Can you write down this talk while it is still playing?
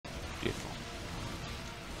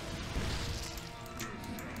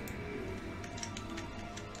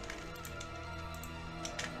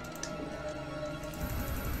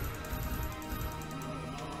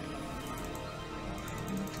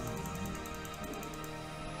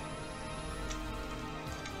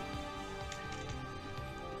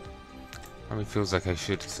Probably feels like I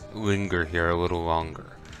should linger here a little longer.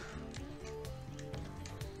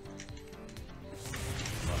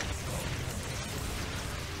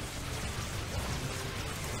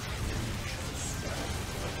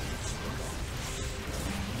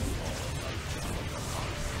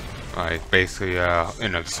 Alright, basically,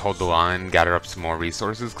 just hold the line, gather up some more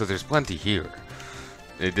resources, because there's plenty here.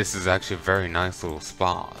 This is actually a very nice little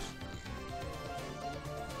spot.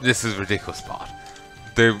 This is a ridiculous spot.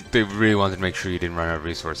 They really wanted to make sure you didn't run out of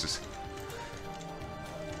resources.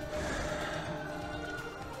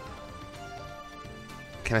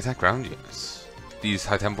 Can attack ground units. These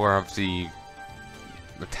High Templar have the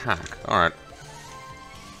attack. Alright.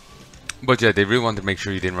 But yeah, they really wanted to make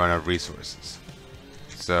sure you didn't run out of resources.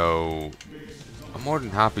 So I'm more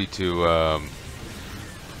than happy to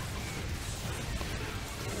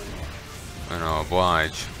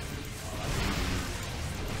oblige.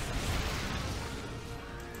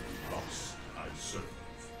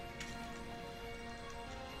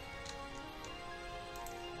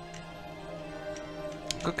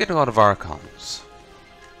 Could get a lot of Archons.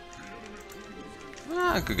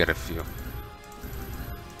 I could get a few.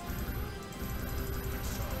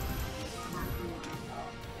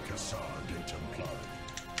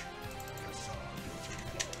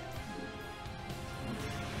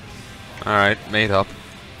 Alright, made up.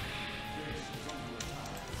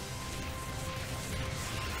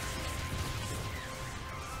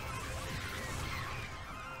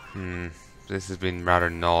 This has been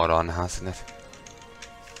rather gnawed on, hasn't it?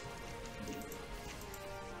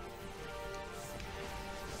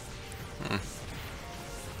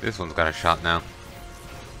 This one's got a shot now.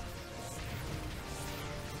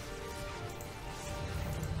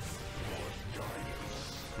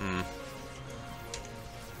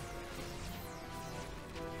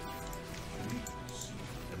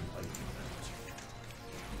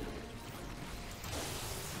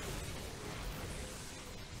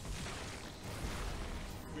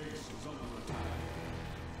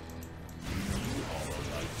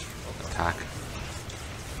 Attack.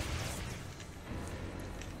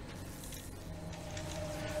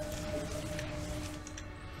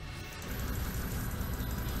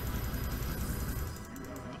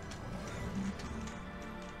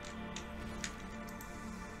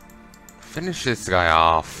 Finish this guy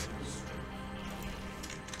off.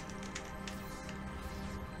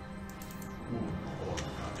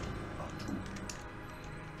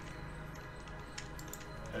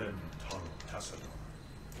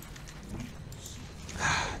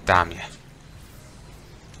 Damn you.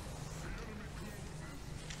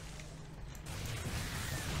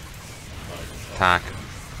 Attack.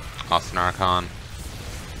 Lost an Archon.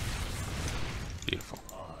 Beautiful.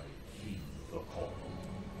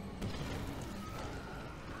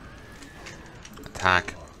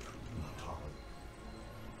 Attack.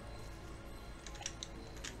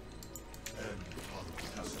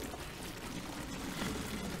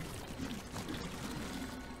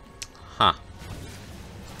 Huh.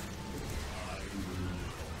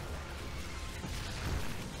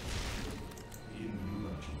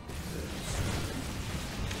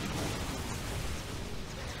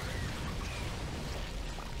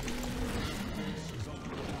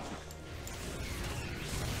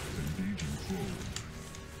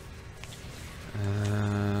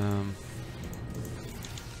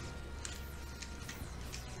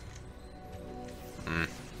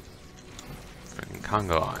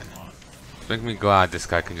 Congo line. Make me glad this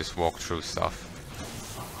guy can just walk through stuff.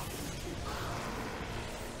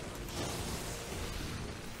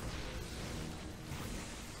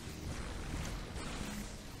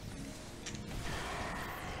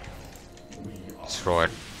 Destroy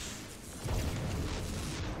it.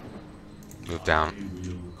 Move down.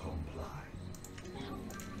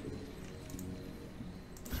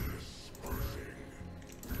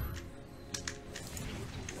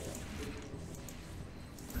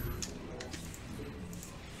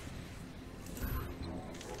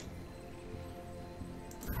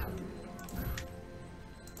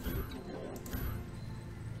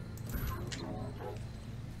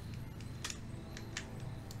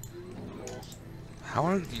 How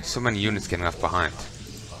are so many units getting left behind?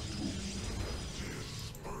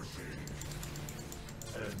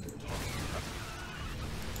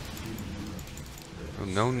 Oh,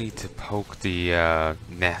 no need to poke the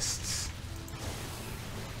nests.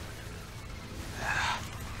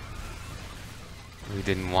 We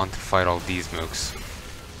didn't want to fight all these mooks.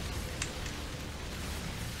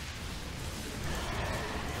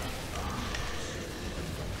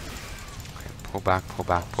 Okay, pull back, pull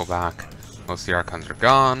back, pull back. Most of the Archons are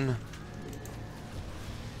gone.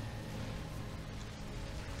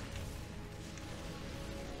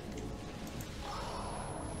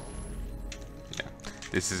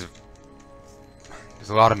 There's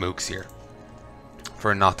a lot of mooks here.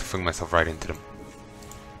 For not to fling myself right into them.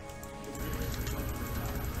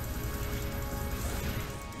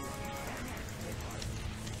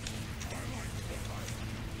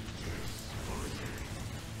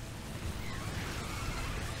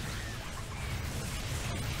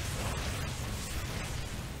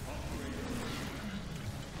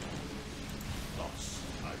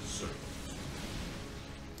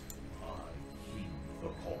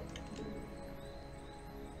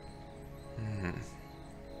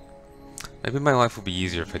 Maybe my life would be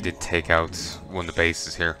easier if I did take out one of the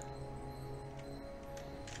bases here.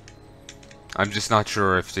 I'm just not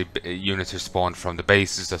sure if the units are spawned from the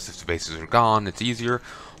bases, just if the bases are gone, it's easier,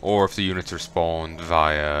 or if the units are spawned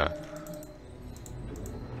via,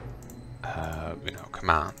 you know,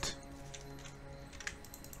 command.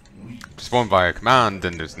 If they're spawned via command,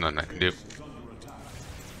 then there's nothing I can do.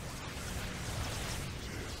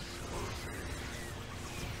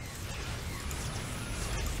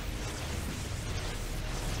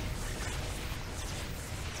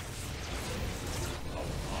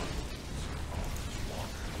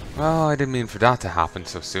 Well, I didn't mean for that to happen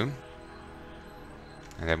so soon.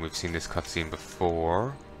 And then we've seen this cutscene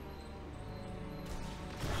before.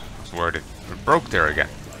 I was worried it broke there again.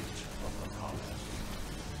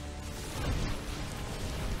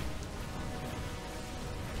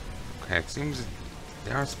 Okay, it seems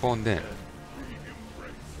they are spawned in.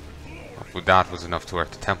 Hopefully that was enough to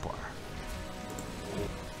hurt the Templar.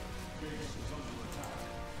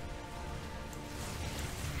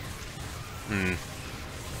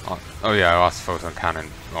 Oh yeah, I lost photon cannon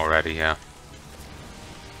already, yeah.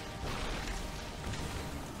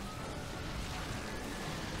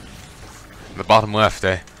 The bottom left,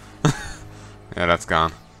 eh? Yeah, that's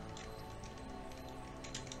gone.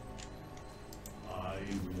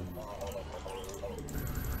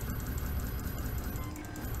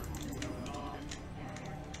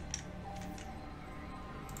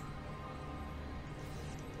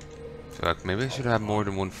 So like, maybe I should have more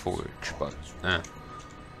than one forge, but oh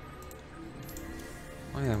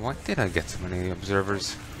yeah, why did I get so many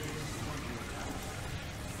observers?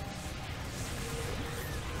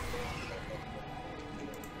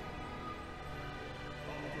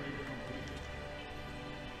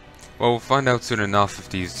 Well, we'll find out soon enough if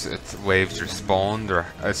these waves are spawned, or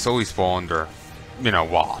solely spawned, or, you know,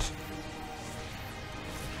 what.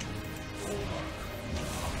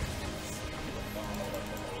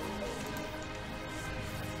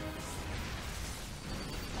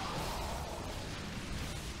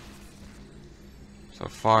 So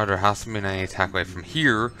far, there hasn't been any attack wave from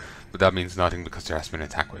here, but that means nothing because there hasn't been an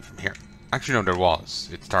attack wave from here. Actually, no, there was.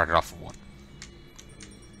 It started off with one.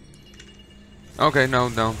 Okay, no,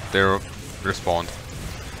 they're spawned.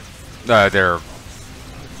 They're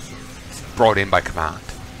brought in by command.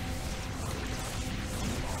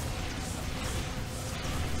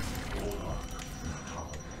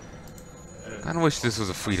 I kinda wish this was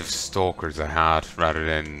a fleet of stalkers I had, rather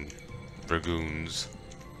than dragoons.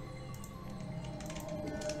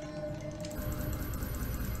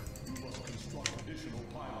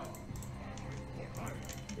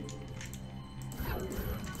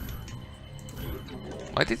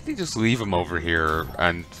 Why didn't he just leave him over here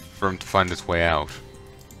and for him to find his way out?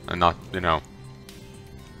 And not, you know,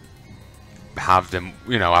 have them,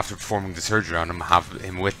 you know, after performing the surgery on him, have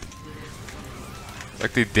him with them.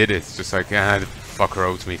 Like they did it, it's just like, the fucker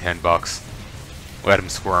owes me $10. Let him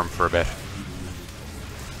squirm for a bit.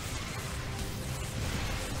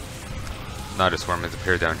 Not a swarm has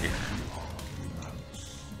appeared down here.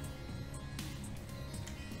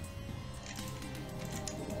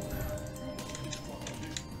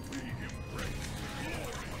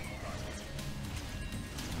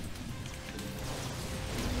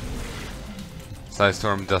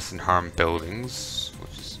 Storm doesn't harm buildings,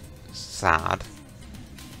 which is sad.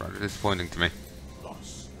 Rather disappointing to me.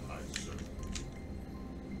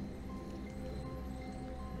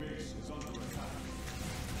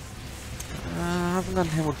 I haven't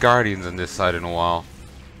gotten hit with Guardians on this side in a while.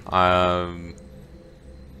 I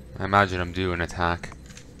imagine I'm due an attack.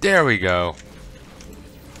 There we go!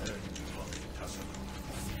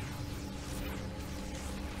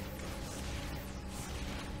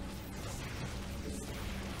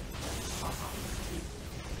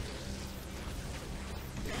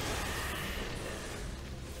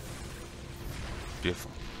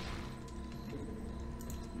 Beautiful.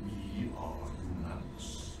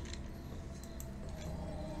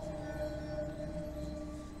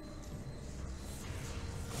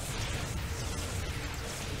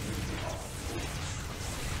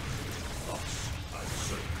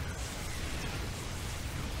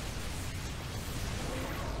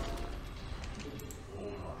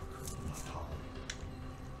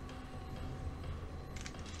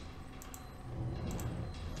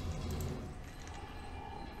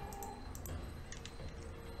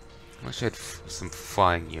 wish I had some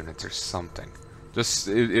flying units or something. Just,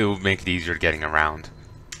 it'll make it easier getting around.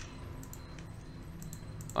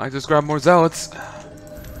 I just grabbed more zealots.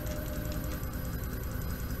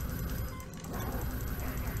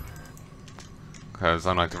 Because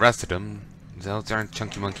unlike the rest of them, zealots aren't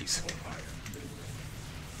chunky monkeys.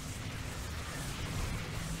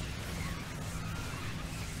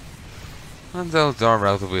 And zealots are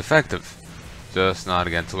relatively effective, just not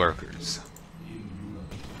against lurkers.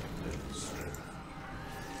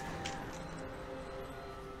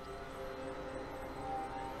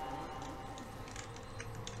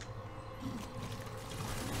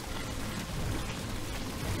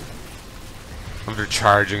 They're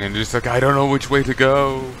charging and just like, I don't know which way to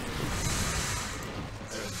go.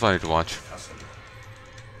 It's funny to watch.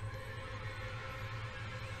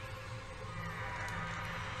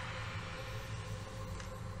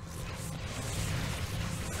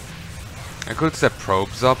 I could set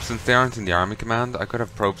probes up since they aren't in the army command. I could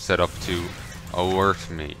have probes set up to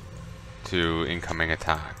alert me to incoming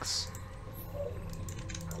attacks.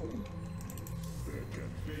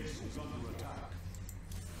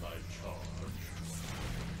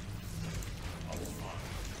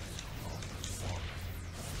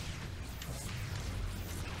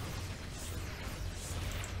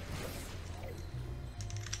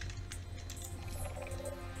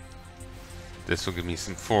 This will give me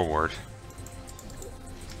some forward.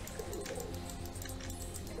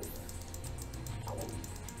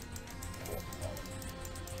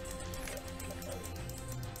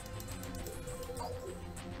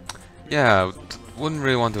 Yeah, wouldn't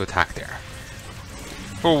really want to attack there.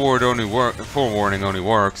 Forewarning only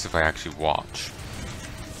works if I actually watch.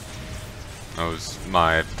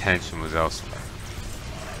 My attention was elsewhere.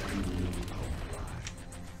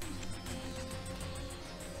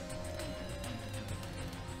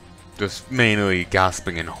 Just mainly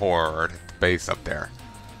gasping in horror at the base up there.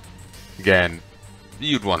 Again,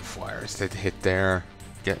 you'd want flyers to hit there,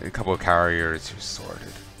 get a couple of carriers, you're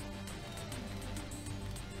sorted.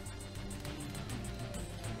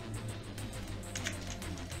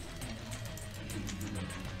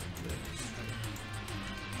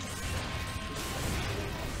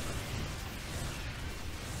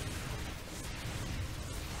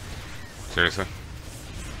 Seriously?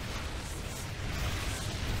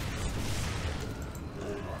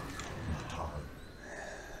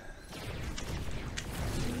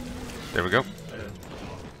 There we go.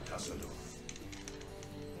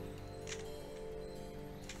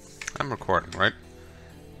 I'm recording, right?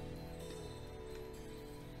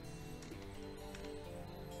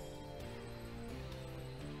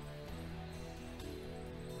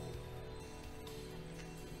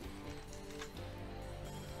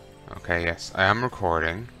 Okay, yes, I am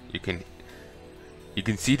recording. You can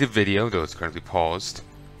see the video, though it's currently paused.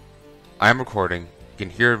 I am recording. You can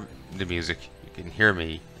hear the music. You can hear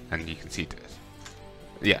me. And you can see this.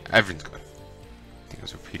 Yeah, everything's good. I think I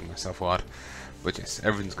was repeating myself a lot. But yes,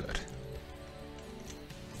 everything's good.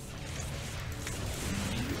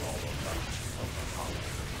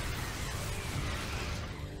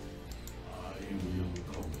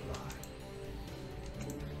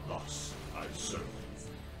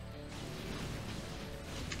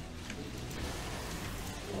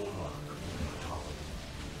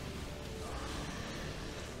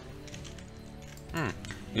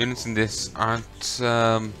 Units in this aren't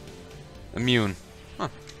immune. Huh,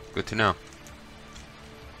 good to know.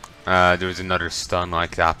 There was another stun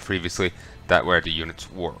like that previously, that where the units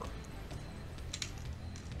were.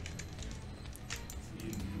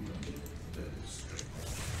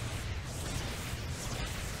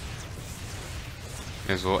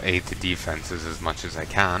 May as well aid the defenses as much as I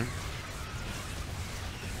can.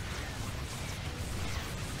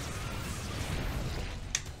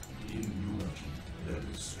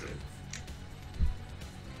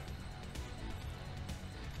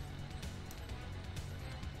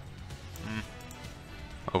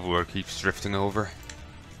 Overlord keeps drifting over.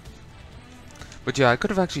 But yeah, I could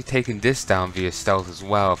have actually taken this down via stealth as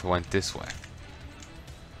well if I went this way.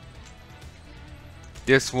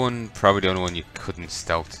 This one, probably the only one you couldn't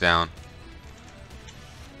stealth down.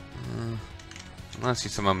 Unless you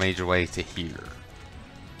somehow made your way to here.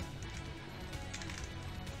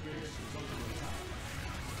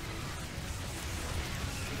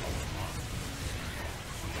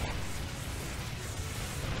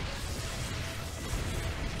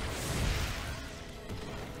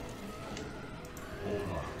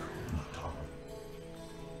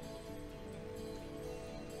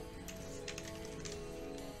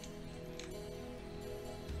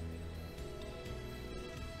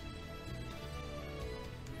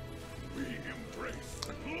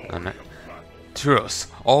 Tyros,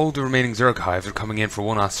 all the remaining Zerg hives are coming in for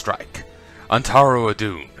one last strike. Antaro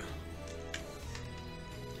Adun.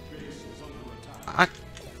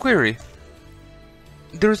 Query.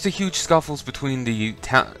 There's the huge scuffles between the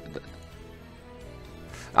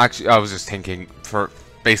Actually, I was just thinking,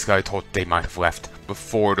 basically I thought they might have left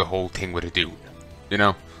before the whole thing with Adun. You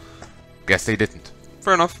know? Guess they didn't.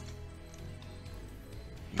 Fair enough.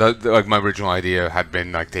 Like, my original idea had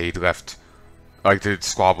been, like, they'd left, like, the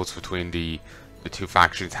squabbles between the two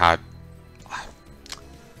factions had...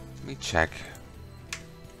 Let me check.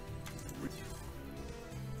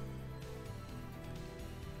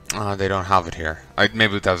 They don't have it here.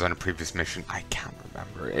 Maybe that was on a previous mission. I can't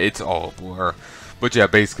remember. It's all a blur. But yeah,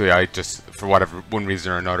 basically I just, for one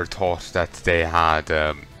reason or another, thought that they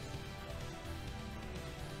had...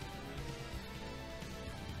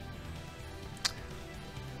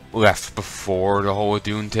 left before the whole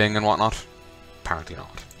Adun thing and whatnot. Apparently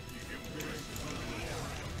not.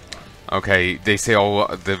 Okay, they say all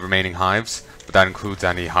the remaining hives, but that includes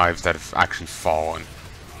any hives that have actually fallen.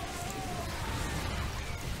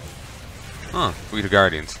 Huh, we the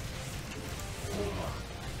Guardians.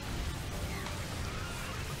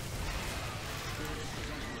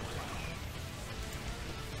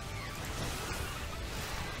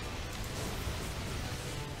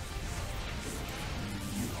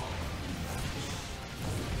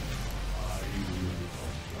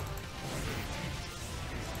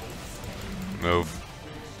 Move.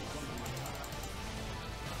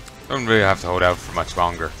 Don't really have to hold out for much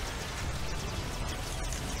longer.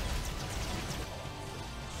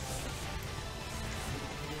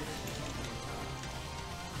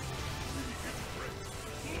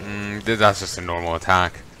 That's just a normal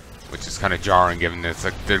attack, which is kind of jarring given that it's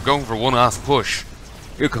like they're going for one last push.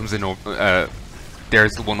 Here comes a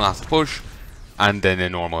there's the one last push, and then a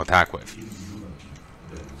normal attack wave.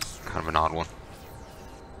 Kind of an odd one.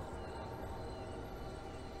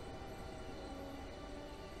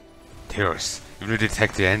 Tyros, even if they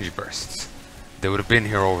detected energy bursts, they would have been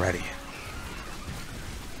here already.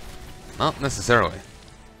 Not necessarily.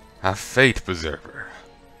 Have faith, Berserker.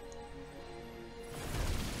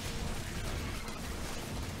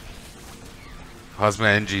 Plasma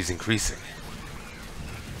energy is increasing.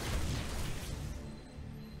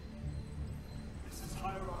 This is Heya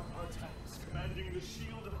our tanks, commanding the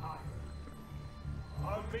shield of Heya.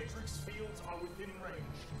 Our matrix fields are within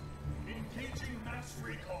range. Engaging mass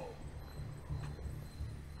recall.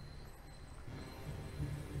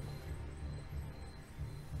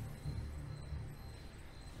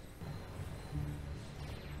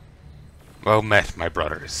 Well met, my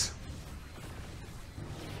brothers.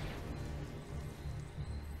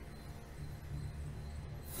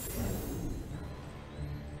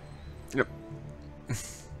 Yep.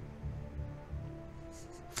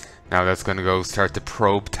 Now that's gonna go start to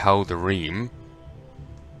probe Tal the Ream.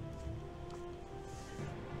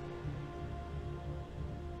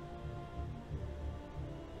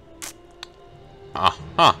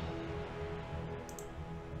 Aha!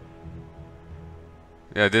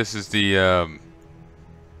 Yeah, this is the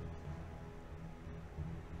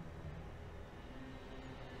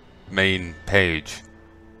main page.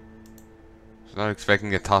 I was not expecting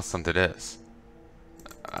to get tossed onto this.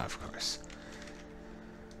 Of course.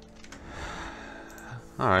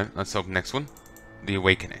 Alright, let's open next one. The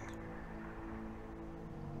Awakening.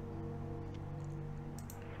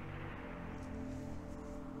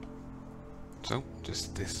 So,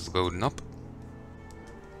 just this is loading up.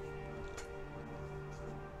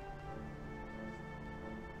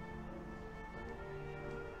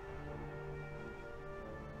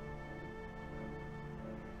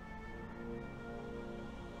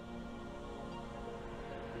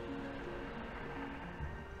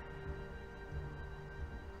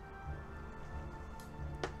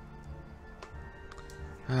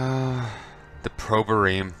 The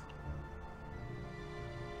Probereem.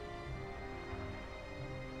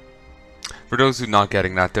 For those who are not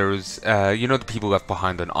getting that, there was, you know, the people left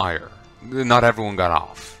behind on Ire. Not everyone got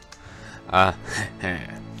off.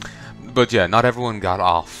 But yeah, not everyone got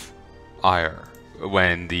off Ire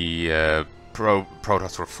when the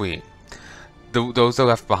Protoss were fleeing. Those that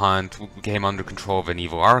left behind came under control of an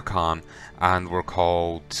evil Archon and were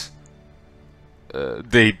called...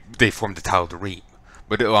 they formed the Tal Darim.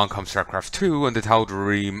 But along comes StarCraft 2, and the Tal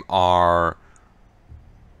Darim are,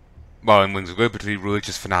 well, in Wings of Liberty,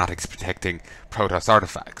 religious fanatics protecting Protoss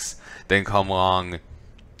artifacts. Then come along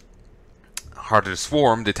Heart of the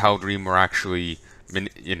Swarm, the Tal Darim were actually,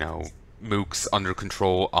 you know, mooks under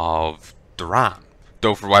control of Duran.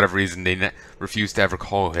 Though for whatever reason they refused to ever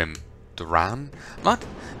call him Duran. Not,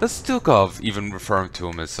 that's Stukov even referring to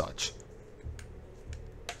him as such.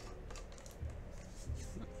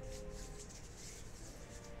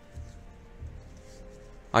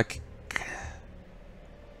 Like,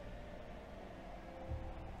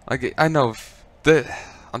 I know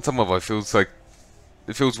on some level it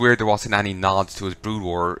feels weird there wasn't any nods to his Brood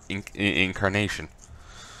War incarnation.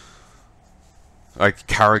 Like,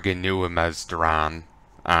 Karrigan knew him as Duran,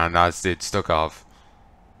 and as did Stukov.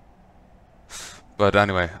 But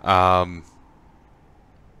anyway,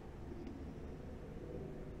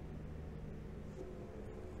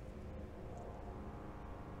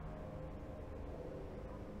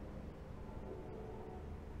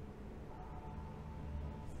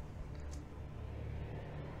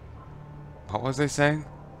 what was I saying?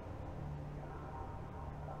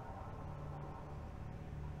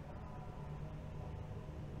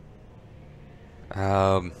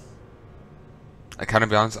 I can't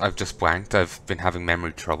be honest, I've just blanked. I've been having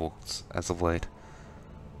memory troubles as of late.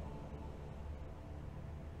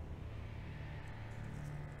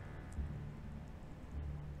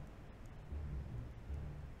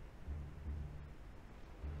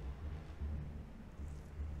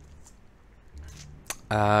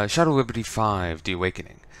 Shadow Liberty 5, The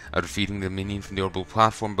Awakening. After defeating the minion from the orbital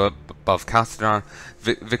platform above Castadon,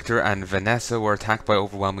 Victor and Vanessa were attacked by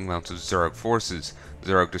overwhelming amounts of Zerg forces.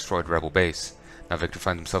 Zerg destroyed Rebel base. Now Victor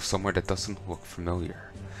finds himself somewhere that doesn't look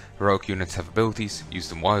familiar. Heroic units have abilities, use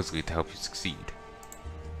them wisely to help you succeed.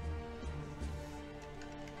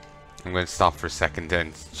 I'm going to stop for a second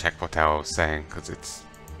and check what the hell I was saying, because it's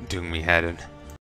doing me head in.